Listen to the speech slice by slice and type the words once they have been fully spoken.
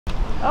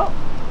Oh,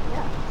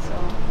 yeah, so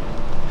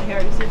I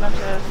already see a bunch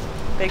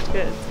of baked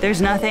goods.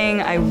 There's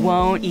nothing I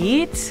won't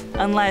eat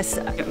unless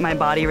my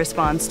body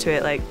responds to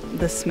it, like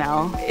the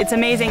smell. It's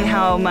amazing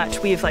how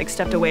much we've like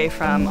stepped away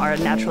from our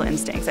natural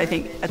instincts. I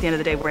think at the end of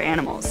the day, we're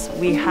animals.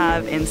 We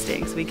have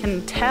instincts. We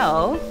can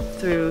tell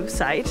through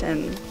sight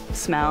and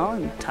smell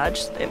and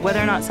touch whether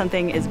or not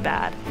something is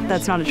bad.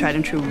 That's not a tried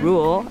and true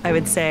rule. I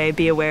would say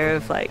be aware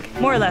of like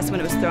more or less when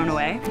it was thrown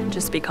away.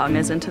 Just be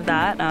cognizant of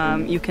that.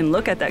 You can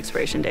look at the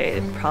expiration date.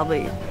 It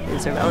probably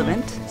is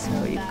irrelevant,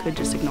 so you could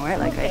just ignore it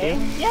like I do.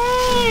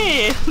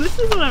 Yay! This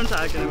is what I'm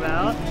talking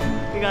about.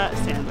 We got a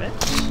sandwich.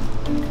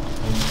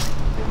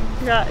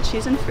 We got a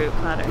cheese and fruit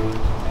platter.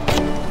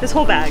 This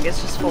whole bag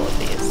is just full of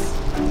these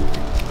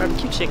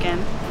barbecue chicken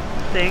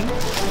thing.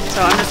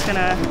 So I'm just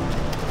gonna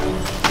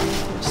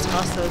just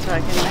toss those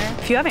back in there.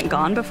 If you haven't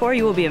gone before,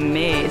 you will be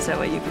amazed at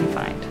what you can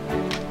find.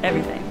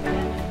 Everything.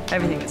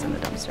 Everything is in the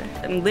dumpster.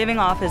 I'm living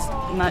off as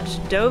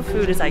much dove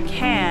food as I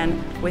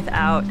can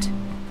without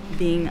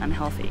being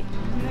unhealthy.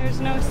 And there's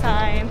no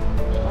sign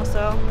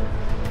also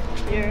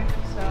here,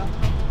 so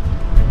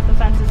the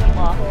fence isn't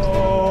locked.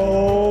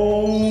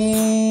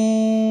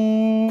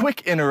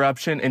 Quick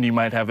interruption, and you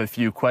might have a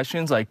few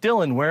questions like,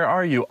 Dylan, where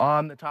are you?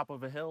 On the top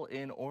of a hill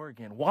in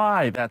Oregon.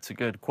 Why? That's a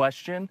good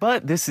question.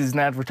 But this is an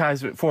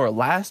advertisement for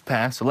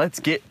LastPass, so let's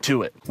get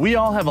to it. We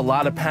all have a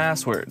lot of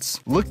passwords.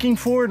 Looking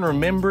for and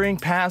remembering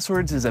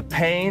passwords is a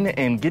pain,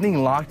 and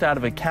getting locked out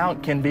of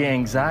account can be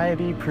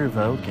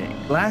anxiety-provoking.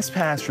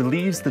 LastPass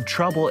relieves the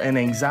trouble and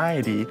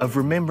anxiety of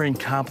remembering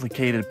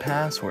complicated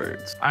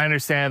passwords. I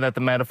understand that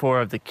the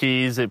metaphor of the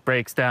keys, it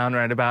breaks down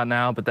right about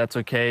now, but that's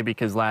okay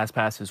because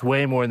LastPass is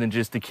way more than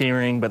just a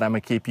keyring, but I'm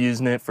gonna keep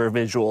using it for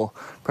visual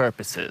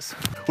purposes.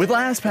 With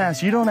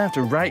LastPass, you don't have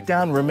to write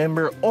down,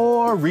 remember,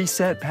 or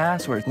reset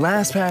passwords.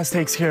 LastPass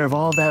takes care of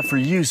all that for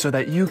you so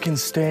that you can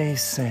stay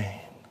sane.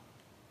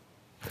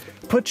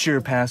 Put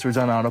your passwords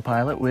on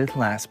autopilot with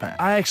LastPass.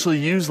 I actually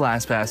use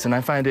LastPass and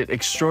I find it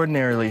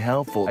extraordinarily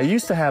helpful. I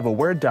used to have a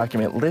Word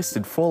document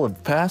listed full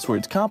of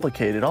passwords,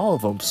 complicated, all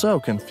of them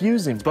so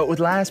confusing. But with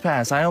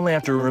LastPass, I only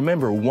have to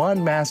remember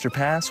one master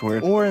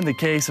password, or in the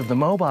case of the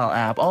mobile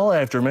app, all I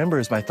have to remember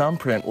is my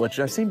thumbprint, which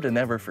I seem to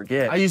never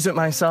forget. I use it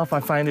myself, I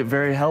find it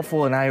very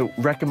helpful, and I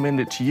recommend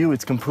it to you.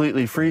 It's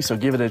completely free, so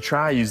give it a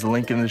try. Use the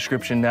link in the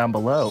description down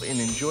below and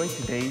enjoy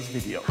today's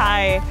video.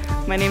 Hi,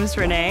 my name is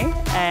Ranae,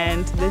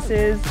 and this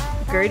is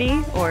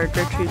Gertie, or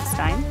Gertrude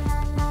Stein.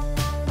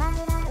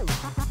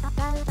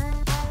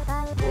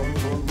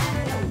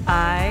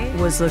 I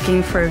was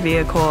looking for a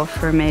vehicle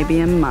for maybe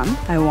a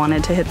month. I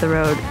wanted to hit the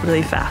road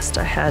really fast.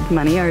 I had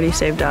money already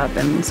saved up,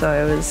 and so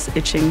I was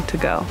itching to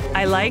go.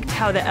 I liked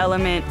how the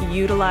Element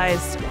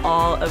utilized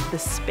all of the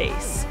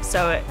space.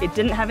 So it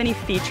didn't have any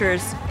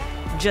features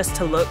just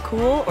to look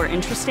cool or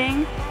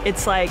interesting.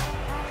 It's like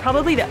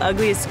probably the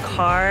ugliest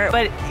car,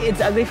 but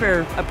it's ugly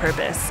for a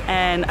purpose.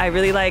 And I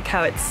really like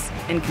how it's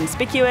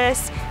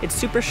inconspicuous, it's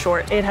super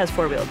short, it has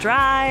four-wheel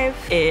drive,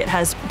 it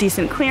has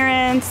decent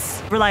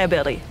clearance,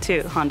 reliability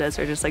too. Hondas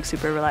are just like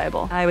super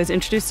reliable. I was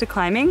introduced to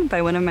climbing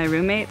by one of my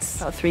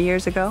roommates about 3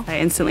 years ago. I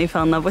instantly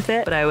fell in love with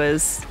it, but I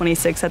was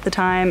 26 at the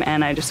time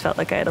and I just felt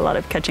like I had a lot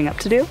of catching up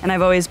to do. And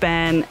I've always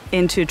been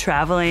into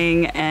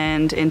traveling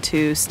and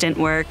into stint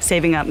work,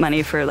 saving up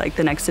money for like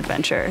the next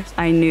adventure.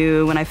 I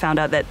knew when I found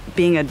out that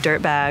being a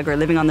dirtbag or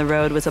living on the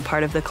road was a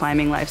part of the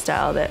climbing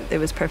lifestyle that it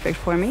was perfect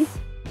for me.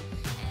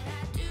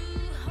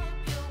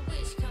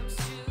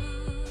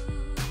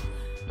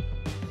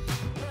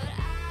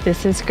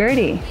 This is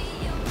Gertie,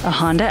 a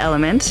Honda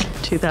Element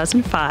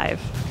 2005,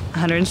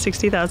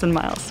 160,000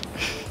 miles.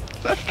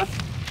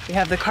 We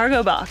have the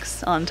cargo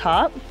box on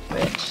top,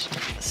 which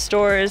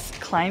stores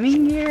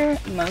climbing gear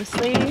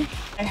mostly.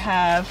 I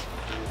have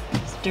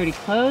dirty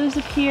clothes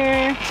up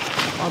here,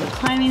 all the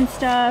climbing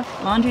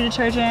stuff, laundry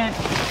detergent,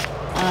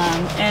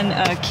 and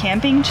a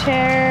camping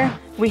chair.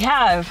 We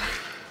have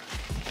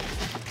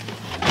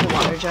the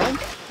water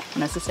jug,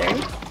 necessary,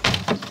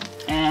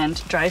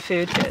 and dry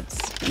food goods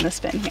in this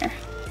bin here,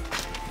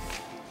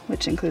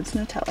 which includes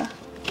Nutella,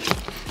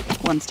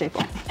 one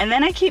staple. And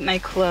then I keep my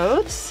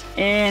clothes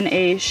in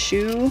a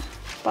shoe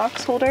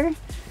box holder.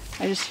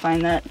 I just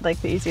find that like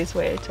the easiest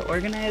way to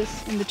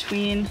organize in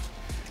between.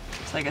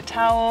 It's like a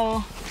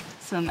towel,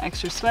 some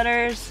extra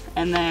sweaters,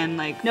 and then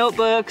like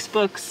notebooks,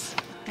 books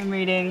I'm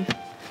reading,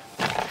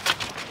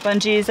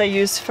 bungees I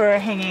use for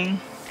hanging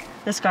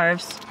the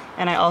scarves,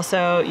 and I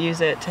also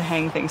use it to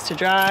hang things to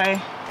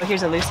dry. Oh,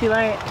 here's a Lucy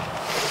light,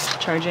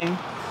 charging.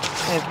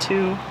 I have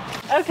two.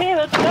 Okay,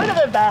 let's go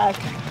to the back.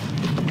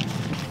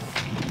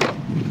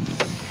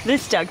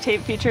 This duct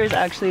tape feature is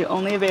actually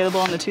only available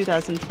on the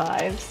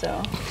 2005,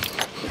 so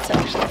it's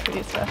actually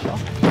pretty special.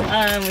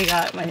 We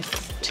got my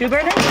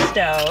 2-burner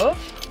stove,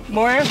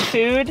 more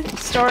food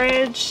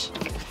storage,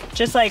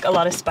 just like a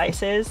lot of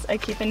spices I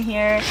keep in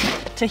here.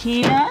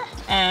 Tahina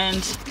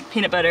and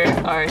peanut butter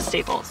are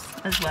staples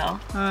as well.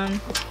 And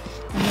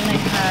then I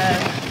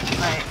have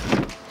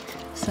like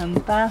some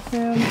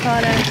bathroom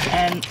products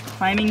and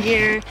climbing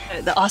gear.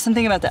 The awesome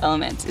thing about the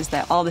Element is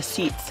that all the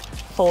seats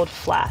fold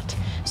flat.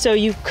 So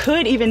you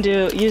could even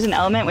use an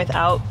element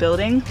without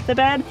building the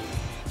bed,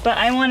 but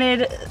I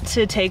wanted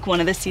to take one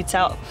of the seats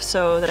out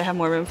so that I have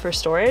more room for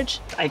storage.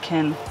 I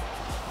can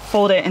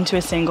fold it into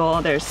a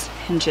single. There's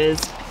hinges.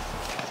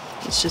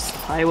 It's just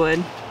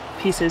plywood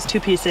pieces,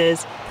 2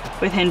 pieces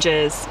with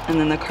hinges, and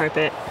then the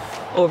carpet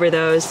over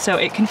those. So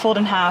it can fold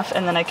in half,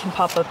 and then I can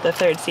pop up the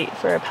 3rd seat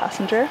for a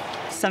passenger.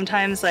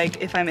 Sometimes,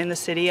 like if I'm in the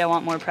city, I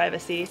want more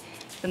privacy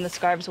than the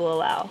scarves will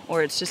allow,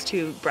 or it's just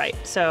too bright.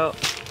 So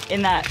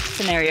in that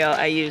scenario,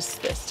 I use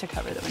this to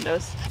cover the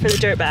windows. For the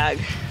dirt bag,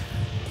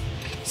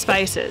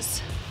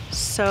 spices,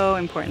 so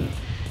important.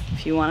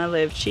 If you want to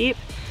live cheap,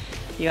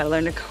 you got to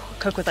learn to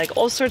cook with like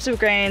all sorts of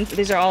grains.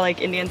 These are all like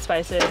Indian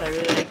spices. I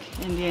really like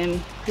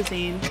Indian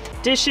cuisine.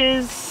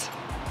 Dishes,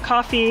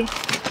 coffee.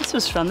 This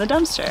was from the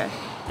dumpster.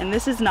 And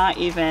this is not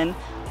even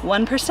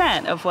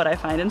 1% of what I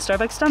find in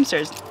Starbucks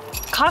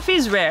dumpsters. Coffee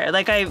is rare.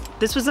 Like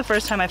this was the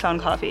first time I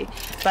found coffee.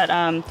 But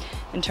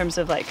in terms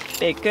of like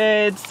baked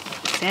goods,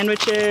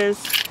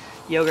 sandwiches,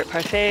 yogurt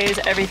parfaits,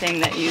 everything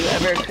that you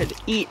ever could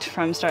eat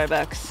from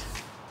Starbucks,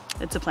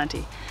 it's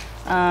aplenty.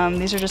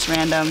 These are just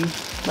random,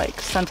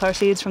 like sunflower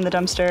seeds from the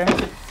dumpster.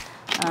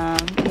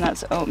 And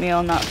that's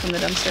oatmeal, not from the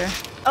dumpster.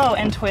 Oh,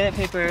 and toilet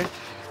paper.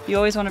 You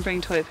always want to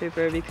bring toilet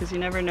paper because you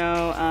never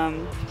know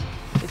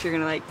if you're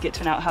gonna like get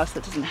to an outhouse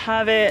that doesn't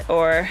have it,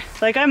 or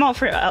like I'm all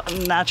for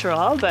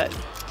natural, but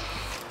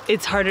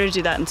it's harder to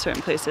do that in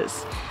certain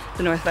places.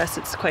 The Northwest,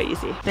 it's quite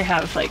easy. They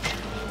have like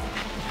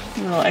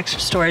little extra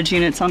storage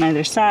units on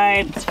either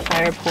side. It's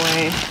fire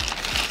poi,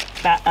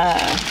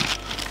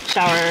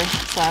 shower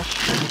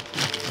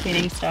 /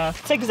 cleaning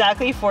stuff. It's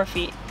exactly 4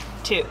 feet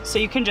too, so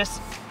you can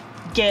just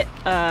get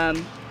a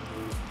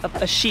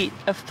sheet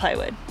of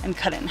plywood and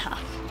cut it in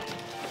half.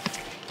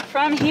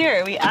 From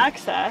here, we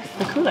access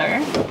the cooler.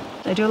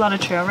 I do a lot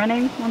of trail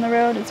running on the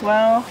road as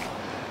well.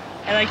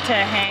 I like to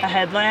hang a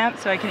headlamp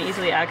so I can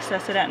easily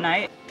access it at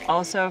night.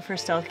 Also for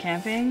stealth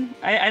camping,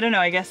 I don't know,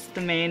 I guess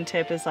the main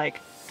tip is like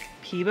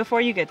pee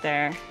before you get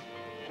there.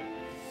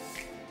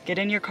 Get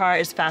in your car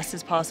as fast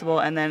as possible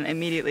and then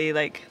immediately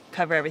like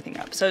cover everything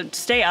up. So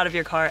stay out of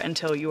your car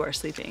until you are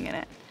sleeping in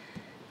it.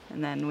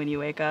 And then when you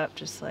wake up,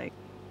 just like,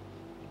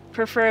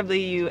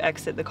 preferably you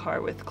exit the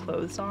car with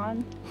clothes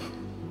on.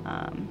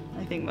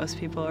 I think most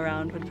people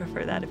around would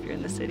prefer that if you're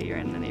in the city or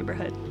in the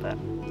neighborhood, but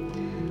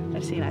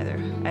I've seen either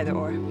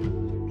or.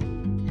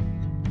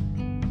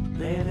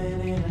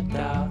 Living in a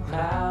dark,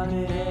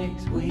 clouded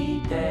haze, we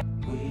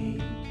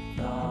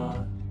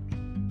thought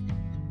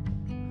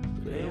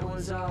it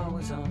was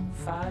always on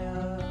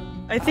fire.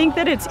 I think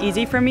that it's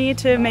easy for me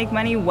to make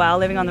money while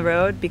living on the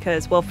road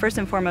because, well, first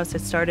and foremost,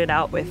 it started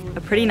out with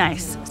a pretty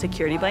nice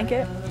security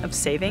blanket of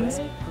savings.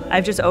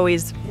 I've just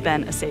always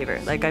been a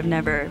saver. Like, I've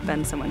never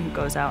been someone who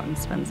goes out and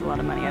spends a lot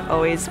of money. I've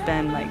always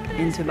been like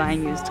into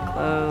buying used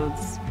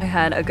clothes. I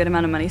had a good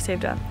amount of money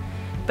saved up.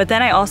 But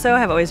then I also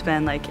have always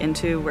been like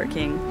into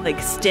working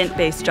like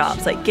stint-based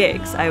jobs, like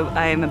gigs.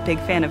 I am a big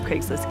fan of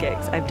Craigslist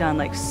gigs. I've done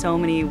like so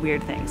many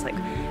weird things, like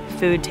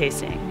food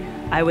tasting.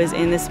 I was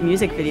in this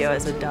music video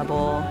as a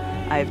double.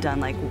 I've done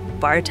like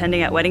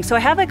bartending at weddings. So I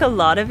have like a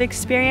lot of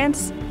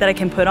experience that I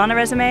can put on a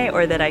resume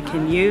or that I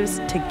can use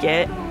to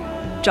get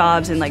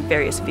jobs in like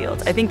various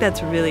fields. I think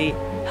that's really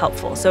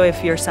helpful. So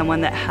if you're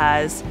someone that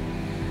has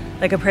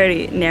like a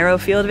pretty narrow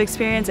field of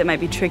experience, it might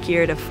be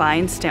trickier to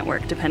find stint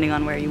work depending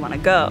on where you want to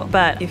go.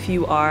 But if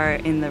you are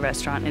in the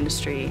restaurant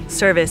industry,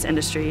 service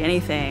industry,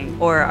 anything,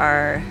 or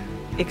are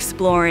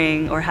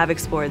exploring or have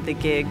explored the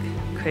gig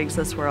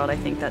Craigslist world, I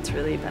think that's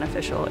really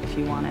beneficial if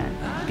you want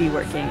to be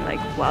working like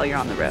while you're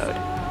on the road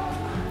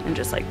and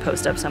just like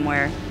post up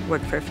somewhere,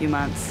 work for a few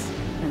months,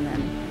 and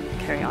then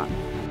carry on.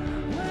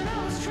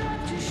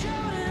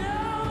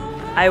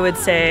 I would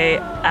say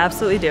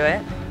absolutely do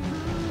it.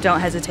 Don't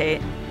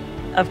hesitate.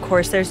 Of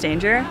course there's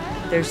danger.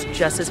 There's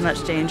just as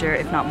much danger,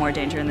 if not more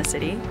danger in the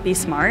city. Be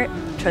smart,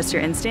 trust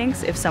your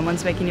instincts. If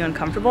someone's making you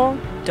uncomfortable,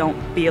 don't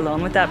be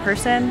alone with that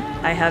person.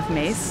 I have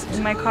mace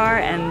in my car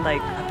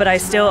but I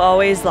still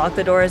always lock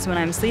the doors when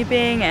I'm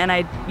sleeping, and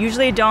I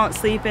usually don't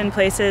sleep in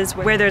places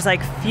where there's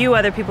like few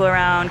other people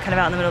around, kind of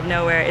out in the middle of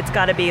nowhere. It's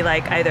gotta be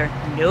like either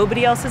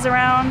nobody else is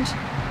around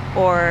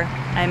or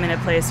I'm in a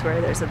place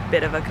where there's a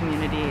bit of a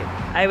community.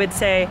 I would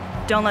say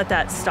don't let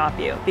that stop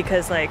you,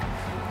 because like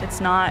it's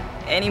not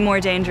any more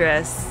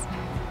dangerous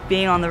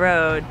being on the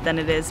road than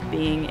it is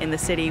being in the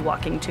city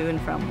walking to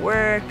and from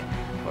work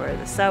or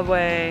the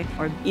subway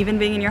or even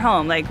being in your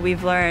home. Like,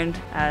 we've learned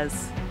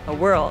as a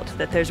world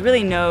that there's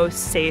really no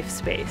safe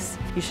space.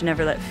 You should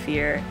never let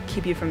fear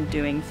keep you from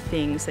doing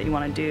things that you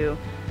want to do,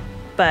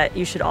 but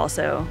you should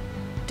also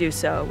do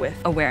so with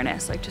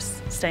awareness, like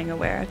just staying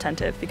aware,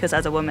 attentive, because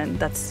as a woman,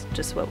 that's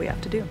just what we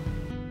have to do.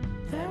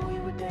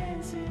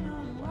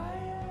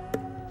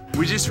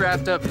 We just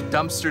wrapped up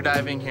dumpster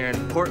diving here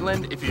in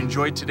Portland. If you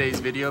enjoyed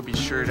today's video, be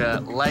sure to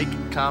like,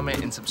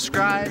 comment, and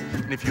subscribe.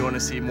 And if you want to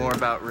see more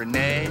about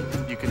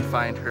Ranae, you can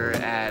find her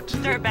at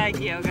Dirtbag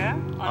Yoga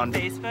on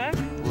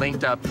Facebook.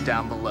 Linked up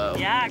down below.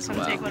 Yeah,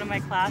 come take one of my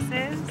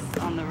classes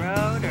on the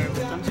road, or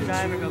dumpster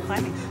dive, or go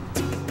climbing.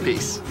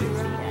 Peace.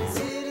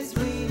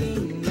 Yeah.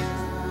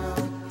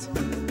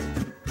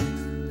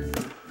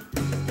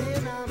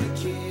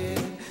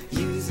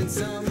 and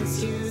some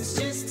is used